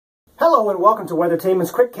Hello and welcome to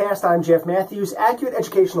Weathertainment's Quickcast. I'm Jeff Matthews. Accurate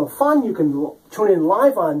educational fun. You can tune in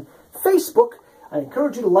live on Facebook. I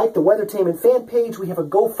encourage you to like the Weathertainment fan page. We have a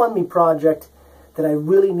GoFundMe project that I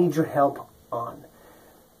really need your help on.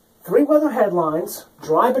 3 weather headlines: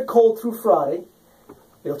 dry but cold through Friday.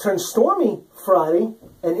 It'll turn stormy Friday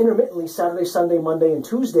and intermittently Saturday, Sunday, Monday, and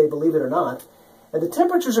Tuesday, believe it or not. And the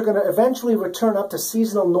temperatures are going to eventually return up to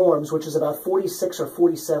seasonal norms, which is about 46 or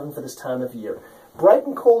 47 for this time of year. Bright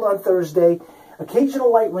and cold on Thursday,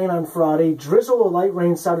 occasional light rain on Friday, drizzle or light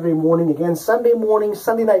rain Saturday morning, again Sunday morning,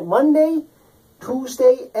 Sunday night, Monday,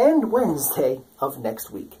 Tuesday, and Wednesday of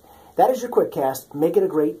next week. That is your Quickcast. Make it a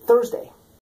great Thursday.